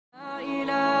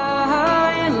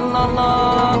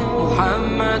illallah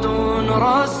Muhammadun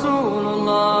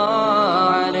Rasulullah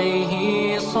alayhi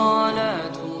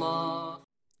salatullah.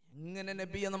 എങ്ങനെ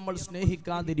നബിയെ നമ്മൾ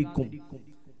സ്നേഹിക്കാതിരിക്കും?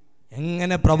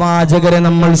 എങ്ങനെ പ്രവാചകരെ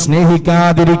നമ്മൾ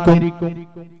സ്നേഹിക്കാതിരിക്കും?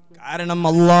 കാരണം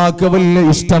അല്ലാഹുവിന് വലിയ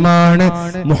ഇഷ്ടമാണ്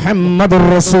മുഹമ്മദുർ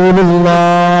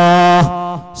റസൂലുള്ളാഹ്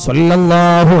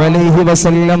സ്വല്ലല്ലാഹു അലൈഹി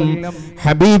വസല്ലം.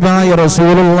 ഹബീബായ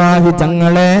റസൂലുള്ളാഹി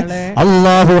തങ്ങളെ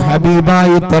അല്ലാഹു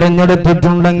ഹബീബായി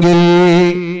തെരഞ്ഞെടുത്തിട്ടുണ്ടെങ്കിൽ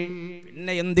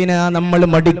പിന്നെ എന്തിനാ നമ്മൾ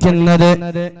മടിക്കുന്നത്?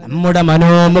 നമ്മുടെ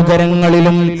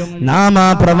മനോമുഖരങ്ങളിലും നാം ആ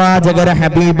പ്രവാചകരെ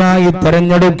ഹബീബായി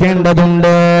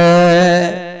തെരഞ്ഞെടുക്കേണ്ടതുണ്ട്.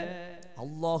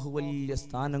 അല്ലാഹു വലിയ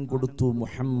സ്ഥാനം കൊടുത്തു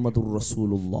മുഹമ്മദുർ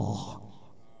റസൂലുള്ളാഹ്.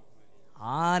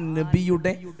 ആ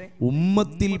നബിയുടെ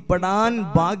ഉമ്മത്തിൽപ്പെടാൻ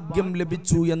ഭാഗ്യം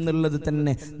ലഭിച്ചു എന്നുള്ളത്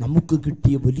തന്നെ നമുക്ക്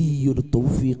കിട്ടിയ വലിയൊരു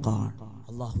തൗഫീഖാണ്.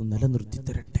 അല്ലാഹു നിലനിർത്തി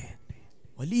തരട്ടെ.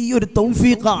 വലിയൊരു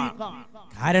തൗഫീഖാണ്.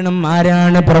 കാരണം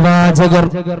ആരാണ് പ്രവാചകർ?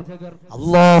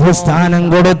 അല്ലാഹു സ്ഥാനം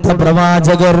കൊടുത്ത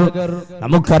പ്രവാചകർ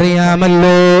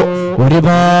നമുക്കറിയാമല്ലോ.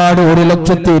 ഒരുപാട്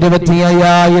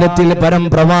 1,25,000-ൽ പരം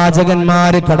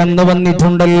പ്രവാചകന്മാര് കടന്നു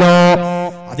വന്നിട്ടുണ്ടല്ലോ.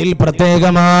 അതിൽ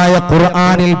പ്രത്യേകമായ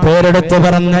ഖുർആനിൽ പേരെടുത്ത്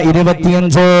പറഞ്ഞ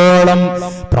 25ഓളം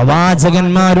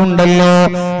പ്രവാചകന്മാരുണ്ടല്ലോ.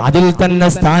 അതിൽ തന്നെ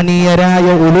സ്ഥാനീയരായ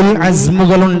ഉലുൽ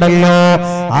അസ്മുകളുണ്ടല്ലോ.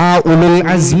 ആ ഉലുൽ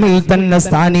അസ്മിൽ തന്നെ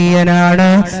സ്ഥാനീയനാണ്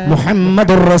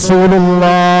മുഹമ്മദുർ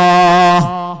റസൂലുള്ളാഹ്.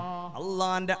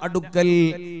 അല്ലാഹുവിന്റെ അടുക്കൽ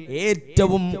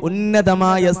ഏറ്റവും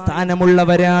ഉന്നതമായ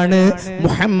സ്ഥാനമുള്ളവരാണ്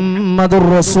മുഹമ്മദുർ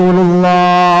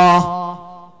റസൂലുള്ളാഹ്.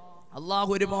 അല്ലാഹു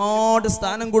ഒരുപാട്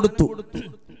സ്ഥാനം കൊടുത്തു.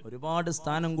 ഒരുപാട്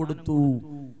സ്ഥാനം കൊടുത്തു.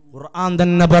 ഖുർആൻ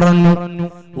തന്നെ പറഞ്ഞു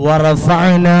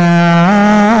വറഫഅനാ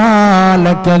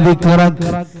ലക ദിക്റക.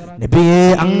 നബിയേ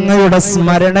അങ്ങയുടെ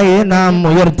സ്മരണയെ നാം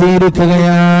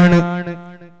ഉയർത്തിയിരിക്കുകയാണ്.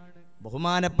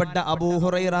 ബഹുമാനപ്പെട്ട അബൂ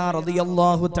ഹുറൈറ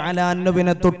റളിയല്ലാഹു തആല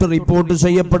അൻഹുവിനെ തൊട്ട് റിപ്പോർട്ട്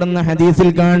ചെയ്യപ്പെടുന്ന ഹദീസിൽ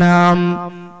കാണാം,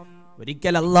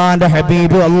 ഒരിക്കൽ അല്ലാഹുവിന്റെ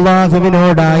ഹബീബ്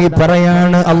അല്ലാഹുവിനോടായി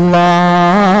പറയാണ്,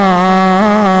 അല്ലാഹ്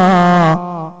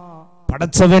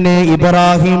പടച്ചവനെ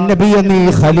ഇബ്രാഹിം നബിയെ നീ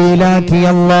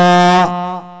ഖലീലാക്കിയല്ലാ.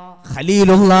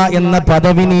 ഖലീലുള്ള എന്ന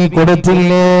പദവി നീ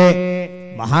കൊടുത്തില്ലേ?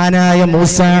 മഹാനായ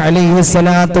മൂസ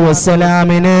അലൈഹിസ്സലാത്തു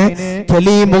വസ്സലാമിന്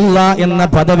കലീമുള്ള എന്ന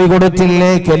പദവി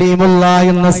കൊടുത്തില്ലേ? കലീമുള്ള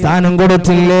എന്ന സ്ഥാനം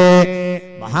കൊടുത്തില്ലേ?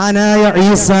 മഹാനായ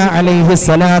ഈസ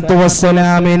അലൈഹിസ്സലാത്തു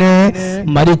വസ്സലാമിന്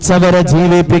മരിച്ചവരെ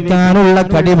ജീവിപ്പിക്കാനുള്ള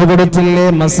കഴിവ് കൊടുത്തില്ലേ?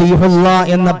 മസീഹുള്ള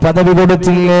എന്ന പദവി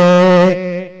കൊടുത്തില്ലേ?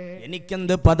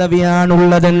 എനിക്കെന്ത്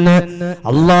പദവിയാണുള്ളതെന്ന്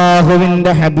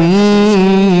അല്ലാഹുവിന്റെ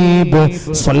ഹബീബ്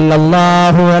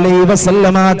സ്വല്ലല്ലാഹു അലൈഹി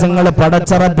വസല്ലമ തങ്ങൾ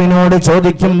പടച്ച റബ്ബിനോട്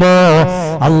ചോദിക്കുമ്പോ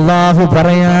അല്ലാഹു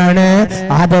പറയാണ്,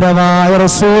 ആദരവായ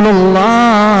റസൂലുള്ളാഹ്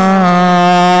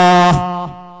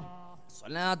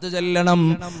സ്വലാത്ത് ചൊല്ലണം.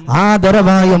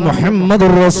 ആദരവായ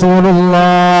മുഹമ്മദുർ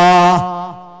റസൂലുള്ളാഹ്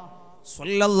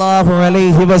സ്വല്ലല്ലാഹു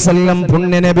അലൈഹി വസല്ലം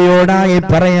പുണ്യ നബിയോടായി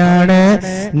പറയാണ്,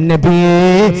 നബിയേ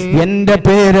എന്റെ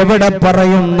പേര് എവിടെ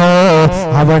പറയുന്നോ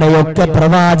അവിടെയൊക്കെ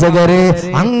പ്രവാചകരെ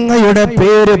അങ്ങയുടെ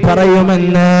പേര്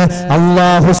പറയുമെന്ന്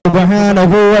അല്ലാഹു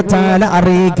സുബ്ഹാനഹു വ തആല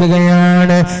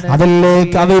അറിയിക്കുകയാണ്. അതല്ലേ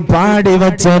കവി പാടി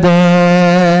വച്ചത്,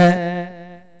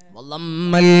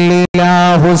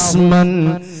 വല്ലമ്മല്ലാഹു ഉസ്മൻ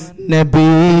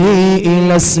നബിയിൽ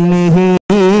ഇസ്മിഹി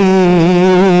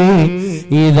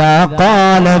إذا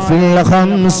قال في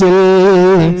الخمس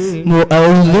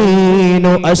المؤذن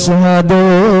أشهد.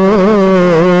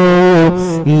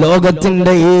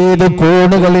 ലോകത്തിന്റെ ഏത്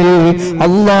കോണുകളിൽ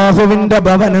അല്ലാഹുവിന്റെ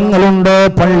ഭവനങ്ങളുണ്ടോ,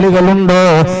 പള്ളികളുണ്ടോ,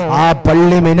 ആ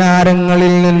പള്ളി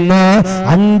മിനാരങ്ങളിൽ നിന്ന്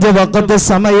 5 വഖത്ത്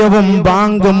സമയവും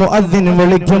ബാങ്ക് മുഅദ്ദിൻ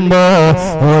വിളിക്കുമ്പോ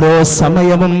ഓരോ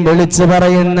സമയവും വിളിച്ചു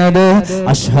പറയുന്നത്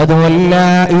അഷ്ഹദു അല്ലാ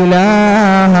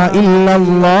ഇലാഹ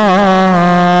ഇല്ലല്ലാഹ്,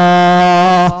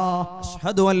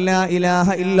 അഷ്ഹദു അല്ലാ ഇലാഹ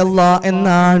ഇല്ലല്ലാഹ്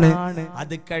എന്നാണ്.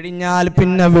 അത് കഴിഞ്ഞാൽ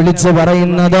പിന്നെ വിളിച്ചു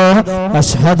പറയുന്നത്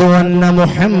അഷ്ഹദു അന്ന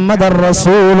മുഹമ്മദർ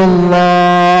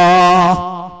റസൂലുള്ളാഹ്.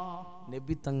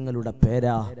 നബി തങ്ങളുടെ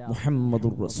പേരാ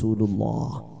മുഹമ്മദുർ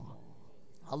റസൂലുള്ളാഹ്.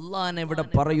 അല്ലാഹനെ എവിടെ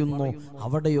പറയുന്നു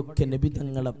അവിടെയൊക്കെ നബി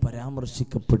തങ്ങളെ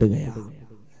പരാമർശിക്കപ്പെടുകയാണ്.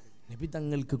 നബി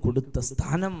തങ്ങൾക്ക് കൊടുത്ത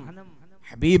സ്ഥാനം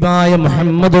ഹബീബായ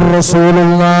മുഹമ്മദുർ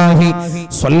റസൂലുള്ളാഹി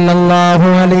സ്വല്ലല്ലാഹു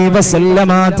അലൈഹി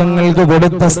വസല്ലമ തങ്ങൾക്ക്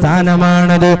കൊടുത്ത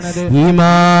സ്ഥാനമാണത്.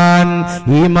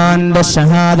 ഈമാന്റെ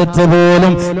ഷഹാദത്ത്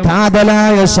പോലും,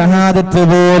 കാതലായ ഷഹാദത്ത്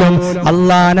പോലും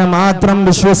അല്ലാഹനെ മാത്രം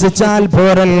വിശ്വസിച്ചാൽ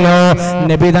പോരല്ലോ,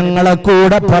 നബി തങ്ങളെ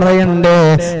കൂടെ പറയണ്ടേ.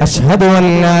 അഷ്ഹദു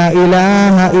അല്ലാ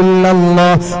ഇലാഹ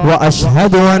ഇല്ലല്ലാഹ് വ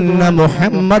അഷ്ഹദു അന്ന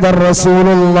മുഹമ്മദർ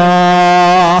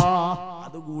റസൂലുള്ളാഹ്.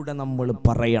 അതുകൂടെ നമ്മൾ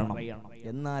പറയണം,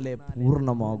 എന്നാലേ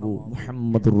പൂർണ്ണമാകൂ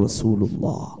മുഹമ്മദുർ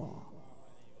റസൂലുള്ളാഹ്.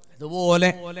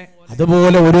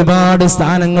 അതുപോലെ ഒരുപാട്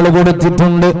സ്ഥാനങ്ങൾ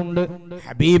കൊടുത്തിട്ടുണ്ട്.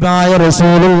 ഹബീബായ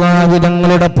റസൂലുള്ളാഹി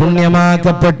തങ്ങളുടെ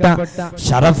പുണ്യമാക്കപ്പെട്ട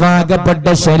ശറഫാക്കപ്പെട്ട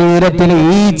ശരീരത്തിൽ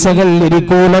ഈച്ചകൾ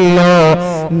ഇരിക്കൂലല്ലോ.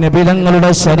 നബി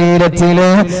തങ്ങളുടെ ശരീരത്തില്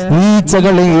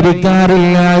ഈച്ചകൾ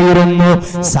ഇരിക്കാറില്ലായിരുന്നു.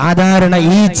 സാധാരണ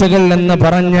ഈച്ചകൾ എന്ന്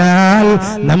പറഞ്ഞാൽ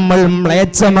നമ്മൾ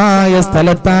മ്ലേച്ഛമായ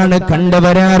സ്ഥലത്താണ്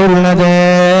കണ്ടുവരാറുള്ളത്.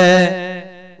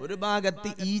 ഒരു ഭാഗത്ത്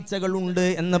ഈച്ചകളുണ്ട്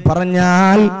എന്ന്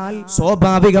പറഞ്ഞാൽ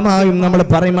സ്വാഭാവികമായും നമ്മൾ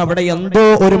പറയും അവിടെ എന്തോ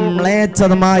ഒരു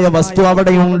മ്ലേച്ഛമായ വസ്തു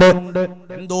അവിടെയുണ്ട്,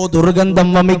 എന്തോ ദുർഗന്ധം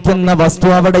വമിക്കുന്ന വസ്തു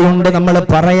അവിടെയുണ്ട് നമ്മൾ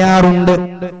പറയാറുണ്ട്.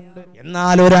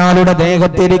 എന്നാൽ ഒരാളുടെ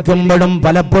ദേഹത്തിരിക്കുമ്പോഴും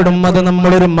പലപ്പോഴും അത്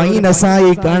നമ്മളൊരു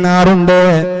മൈനസായി കാണാറുണ്ട്.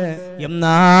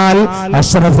 എന്നാൽ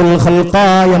അഷ്റഫുൽ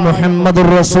ഖൽഖായ മുഹമ്മദുർ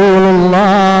റസൂലുള്ളാഹ്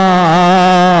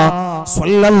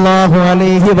സ്വല്ലല്ലാഹു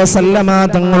അലൈഹി വസല്ലമ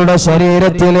തങ്ങളുടെ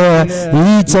ശരീരത്തില്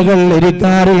ഈച്ചകൾ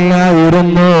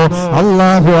ഇരിക്കാറില്ലായിരുന്നു.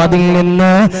 അല്ലാഹു അതിൽ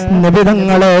നിന്ന് നബി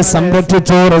തങ്ങളെ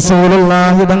സംരക്ഷിച്ചു.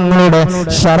 റസൂലുള്ളാഹി തങ്ങളുടെ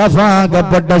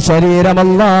ശറഫാക്കപ്പെട്ട ശരീരം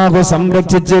അല്ലാഹു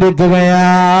സംരക്ഷിച്ചിരിക്കുകയാ.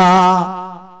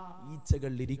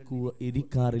 ഈച്ചകൾ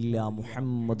ഇരിക്കാറില്ല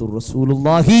മുഹമ്മദുർ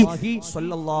റസൂലുള്ളാഹി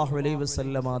സ്വല്ലല്ലാഹു അലൈഹി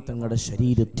വസല്ലമ തങ്ങളുടെ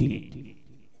ശരീരത്തിൽ.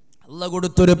 അല്ലാഹു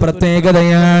കൊടുത്തൊരു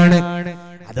പ്രത്യേകതയാണ്.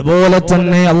 അതുപോലെ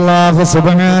തന്നെ അല്ലാഹു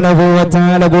സുബ്ഹാനഹു വ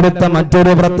തആല കൊടുത്ത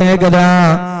മറ്റൊരു പ്രത്യേകത,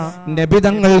 നബി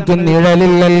തങ്ങൾക്ക്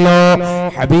നിഴലില്ലല്ലോ.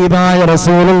 ഹബീബായ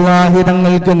റസൂലുള്ളാഹി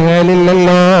തങ്ങൾക്ക്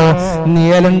നിഴലില്ലല്ലോ.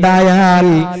 നിഴലുണ്ടായാൽ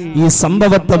ഈ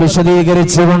സംഭവത്തെ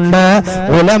വിശദീകരിച്ചുകൊണ്ട്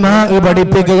ഉലമാ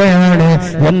പഠിപ്പിക്കുകയാണ്.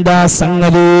 എന്താ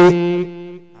സംഗതി?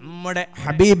 നമ്മുടെ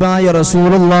ഹബീബായ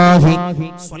റസൂലുള്ളാഹി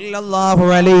സ്വല്ലല്ലാഹു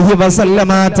അലൈഹി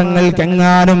വസല്ലമ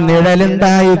തങ്ങൾക്കെങ്ങാനും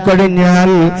നിഴലുണ്ടായി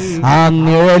കഴിഞ്ഞാൽ ആ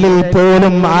നിഴലിൽ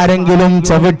പോലും ആരെങ്കിലും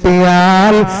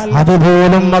ചവിട്ടിയാൽ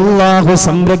അതുപോലും അല്ലാഹു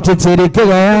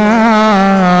സംരക്ഷിച്ചിരിക്കുകയാ.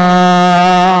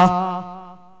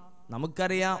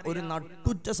 നമുക്കറിയാം, ഒരു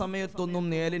നട്ടുച്ച സമയത്തൊന്നും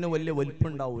നിഴലിന് വലിയ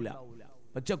വലിപ്പുണ്ടാവൂല.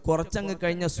 പക്ഷെ കുറച്ചങ്ങ്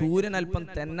കഴിഞ്ഞ സൂര്യൻ അല്പം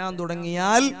തെന്നാൻ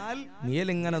തുടങ്ങിയാൽ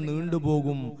നിഴലിങ്ങനെ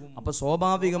നീണ്ടുപോകും. അപ്പൊ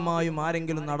സ്വാഭാവികമായും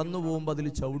ആരെങ്കിലും നടന്നു പോകുമ്പോൾ അതിൽ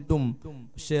ചവിട്ടും.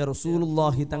 പക്ഷേ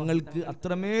റസൂലുള്ളാഹി തങ്ങൾക്ക്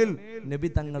അത്രമേൽ നബി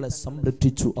തങ്ങളെ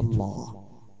സംരക്ഷിച്ചു. അല്ലാഹ്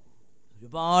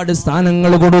ഒരുപാട്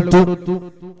സ്ഥാനങ്ങൾ കൊടുത്തു.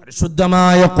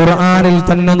 പരിശുദ്ധമായ ഖുർആനിൽ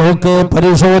തന്നെ നോക്ക്,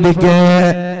 പരിശോധിക്ക്.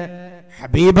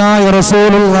 ഹബീബായ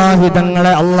റസൂലുള്ളാഹി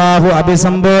തങ്ങളെ അല്ലാഹു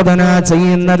അഭിസംബോധന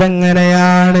ചെയ്യുന്നത്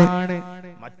എങ്ങനെയാണ്?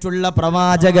 മറ്റുള്ള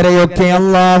പ്രവാചകരെയൊക്കെ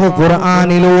അല്ലാഹു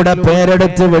ഖുർആനിലൂടെ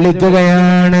പേരെടുത്ത്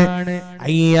വിളിക്കുകയാണ്.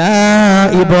 അയ്യാ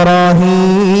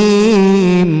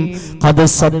ഇബ്രാഹിം ഖദ്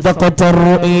സദ്ദഖത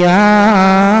റുയാ.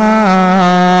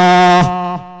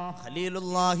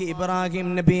 ഖലീലുല്ലാഹി ഇബ്രാഹിം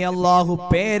നബി അല്ലാഹു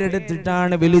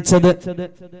പേരെടുത്തിട്ടാണ് വിളിച്ചത്.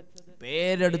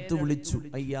 പേരെടുത്ത് വിളിച്ചു.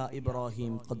 അയ്യാ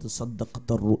ഇബ്രാഹിം ഖദ്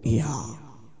സദ്ദഖത റുയാ.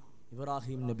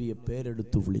 ഇബ്രാഹിം നബിയെ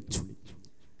പേരെടുത്ത് വിളിച്ചു.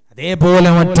 അതേപോലെ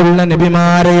മറ്റുള്ള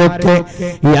നബിമാരെയൊക്കെ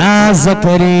യാ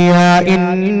സക്കരിയ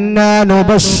ഇന്നാ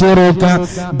നുബശ്ശിറുക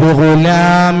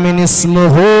ബിഗുലാമിൻ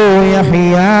ഇസ്മുഹു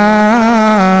യഹ്യാ.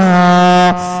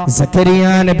 സക്കരിയ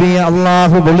നബിയെ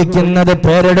അല്ലാഹു വിളിക്കുന്നത്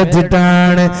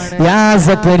പേരെടുത്തിട്ടാണ്. യാ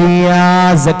സക്കരിയ,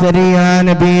 സക്കരിയ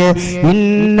നബിയെ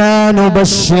ഇന്നാ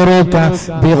നുബശ്ശിറുക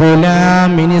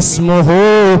ബിഗുലാമിൻ ഇസ്മുഹു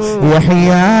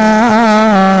യഹ്യാ.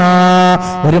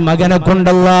 ഒരു മകനെ കൊണ്ട്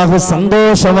അല്ലാഹു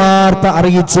സന്തോഷവാർത്ത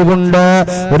അറിയിച്ചുകൊണ്ട്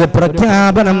ഒരു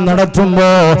പ്രഖ്യാപനം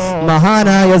നടത്തുമ്പോ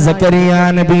മഹാനായ സക്കരിയ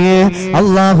നബിയെ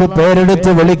അല്ലാഹു പേരെടുത്ത്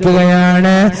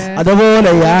വിളിക്കുകയാണ്.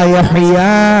 അതുപോലെ യാ യഹ്യാ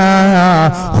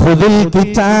ഖുദിൽ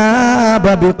കിതാബ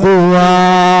ബിഖുവാ.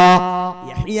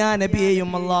 യഹ്യാ നബിയെയും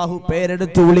അല്ലാഹു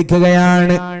പേരെടുത്ത്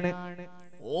വിളിക്കുകയാണ്.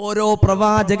 ഓരോ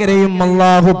പ്രവാചകരെയും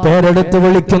അല്ലാഹു പേരെടുത്ത്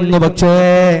വിളിക്കുന്നു. പക്ഷേ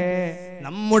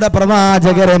നമ്മുടെ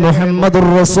പ്രവാചകരെ മുഹമ്മദുർ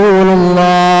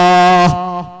റസൂലുള്ളാഹ്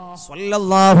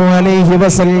സ്വല്ലല്ലാഹു അലൈഹി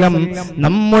വസല്ലം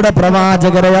നമ്മുടെ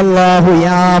പ്രവാചകരെ അല്ലാഹു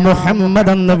യാ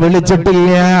മുഹമ്മദ് എന്ന്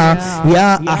വിളിച്ചിട്ടില്ല, യാ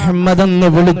അഹ്മദ് എന്ന്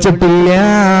വിളിച്ചിട്ടില്ല.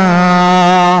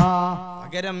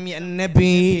 പകരം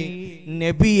നബി,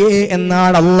 നബിയെ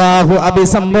എന്നാണ് അല്ലാഹു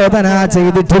അഭിസംബോധന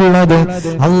ചെയ്തിട്ടുള്ളത്.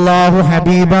 അല്ലാഹു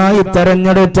ഹബീബായി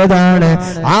തെരഞ്ഞെടുത്തതാണ്.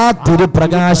 ആ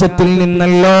തിരുപ്രകാശത്തിൽ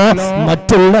നിന്നല്ലോ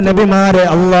മറ്റുള്ള നബിമാരെ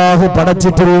അല്ലാഹു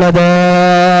പടച്ചിട്ടുള്ളത്.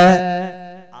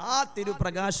 ആ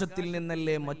തിരുപ്രകാശത്തിൽ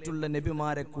നിന്നല്ലേ മറ്റുള്ള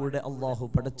നബിമാരെ കൂടെ അല്ലാഹു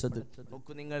പഠിച്ചത്.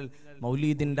 നോക്കൂ നിങ്ങൾ,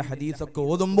 മൗലീദിന്റെ ഹദീസൊക്കെ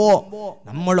ഓതുമ്പോ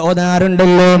നമ്മൾ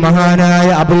ഓതാറുണ്ടല്ലോ, മഹാനായ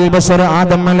അബുൽ ബശർ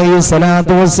ആദം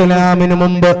അലൈഹിസ്സലാത്തു വസ്സലാമിന്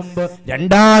മുമ്പ്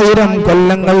 2000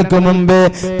 കൊല്ലങ്ങൾക്ക് മുമ്പ്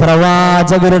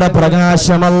പ്രവാചകരുടെ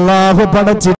പ്രകാശം അല്ലാഹു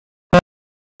പഠിച്ചു.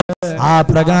 ആ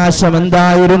പ്രകാശം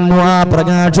എന്തായിരുന്നു? ആ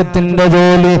പ്രകാശത്തിന്റെ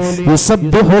ജോലി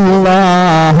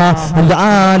യുസബ്ബിഹുല്ലാഹ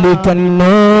ദാലികൻ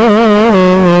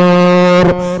നൂർ.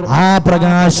 ആ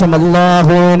പ്രകാശം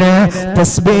അല്ലാഹുവിനെ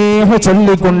തസ്ബീഹ്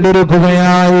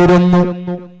ചൊല്ലിക്കൊണ്ടിരിക്കുകയായിരുന്നു.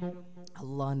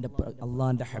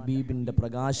 അള്ളാന്റെ ഹബീബിന്റെ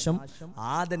പ്രകാശം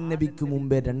ആദം നബിക്ക്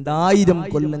മുമ്പേ 2000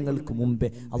 കൊല്ലങ്ങൾക്ക് മുമ്പേ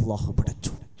അള്ളാഹു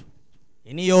പടച്ചു.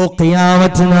 ഇനിയോ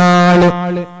ഖിയാമത്ത് നാൾ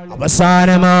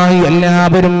അവസാനമായി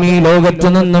എല്ലാവരും ഈ ലോകത്ത്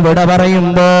നിന്ന് വിട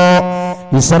പറയുമ്പോ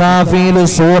ഇസ്രാഫീൽ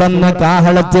സൂറെന്ന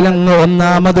കാഹളത്തിലങ്ങ്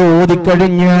ഒന്നാമത്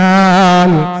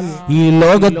ഊതിക്കഴിഞ്ഞാൽ ഈ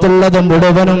ലോകത്തുള്ളത്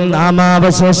മുഴുവനും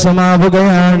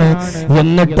നാമാവശേഷമാവുകയാണ്.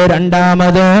 എന്നിട്ട്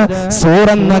രണ്ടാമത്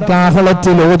സൂറെന്ന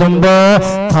കാഹളത്തിൽ ഊതുമ്പോ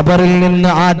ഖബറിൽ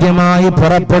നിന്ന് ആദ്യമായി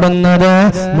പുറപ്പെടുന്നത്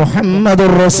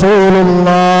മുഹമ്മദുർ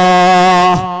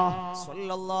റസൂലുള്ളാഹ്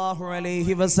സ്വല്ലല്ലാഹു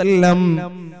അലൈഹി വസല്ലം.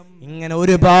 ഇങ്ങനെ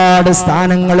ഒരുപാട്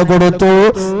സ്ഥാനങ്ങൾ കൊടുത്തു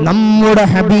നമ്മുടെ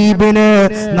ഹബീബിന്,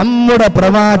 നമ്മുടെ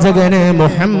പ്രവാചകന്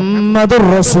മുഹമ്മദുർ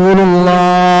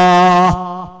റസൂലുള്ളാഹ്.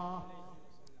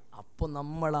 അപ്പൊ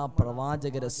നമ്മൾ ആ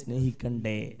പ്രവാചകരെ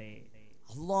സ്നേഹിക്കണ്ടേ?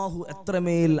 അല്ലാഹു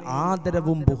എത്രമേൽ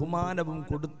ആദരവും ബഹുമാനവും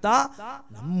കൊടുത്ത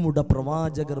നമ്മുടെ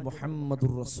പ്രവാചകർ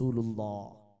മുഹമ്മദുർ റസൂലുള്ളാഹ്.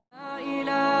 ലാ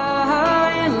ഇലാഹ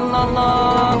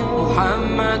ഇല്ലല്ലാഹ്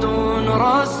മുഹമ്മദുർ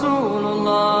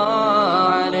റസൂലുള്ളാഹ്.